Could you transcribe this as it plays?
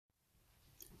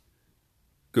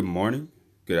Good morning,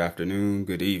 good afternoon,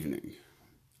 good evening.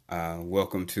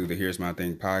 Welcome to the Here's My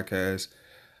Thing podcast.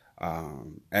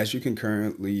 As you can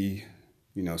currently,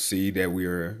 see that we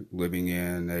are living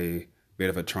in a bit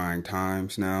of a trying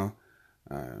times now.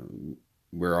 Um,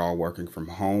 we're all working from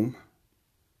home,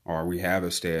 or we have a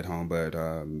stay at home, but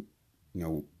you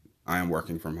know, I am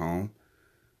working from home,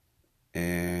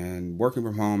 and working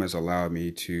from home has allowed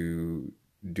me to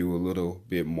do a little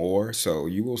bit more. So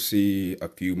you will see a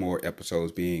few more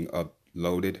episodes being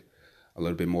uploaded a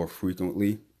little bit more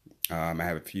frequently. I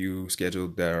have a few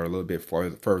scheduled that are a little bit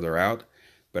further out,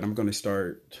 but I'm going to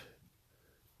start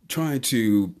trying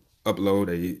to upload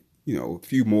a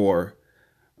few more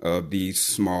of these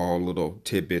small little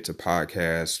tidbits of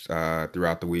podcasts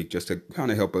throughout the week just to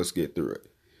kind of help us get through it.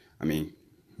 I mean,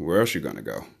 where else you going to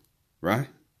go, right?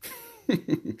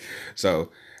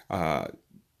 So, uh,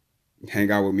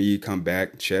 hang out with me, come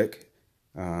back, check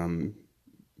um,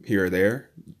 here or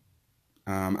there.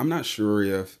 I'm not sure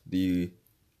if the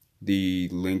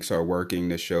links are working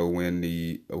to show when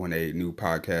a new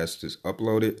podcast is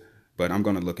uploaded, but I'm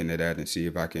gonna look into that and see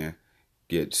if I can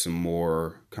get some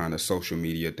more kind of social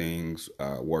media things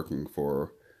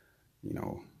you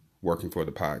know working for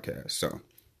the podcast. So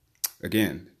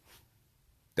again,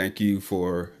 thank you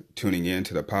for tuning in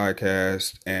to the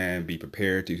podcast and be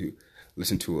prepared to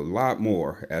listen to a lot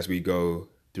more as we go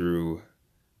through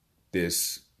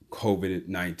this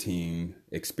COVID-19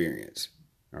 experience.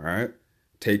 All right.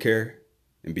 Take care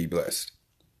and be blessed.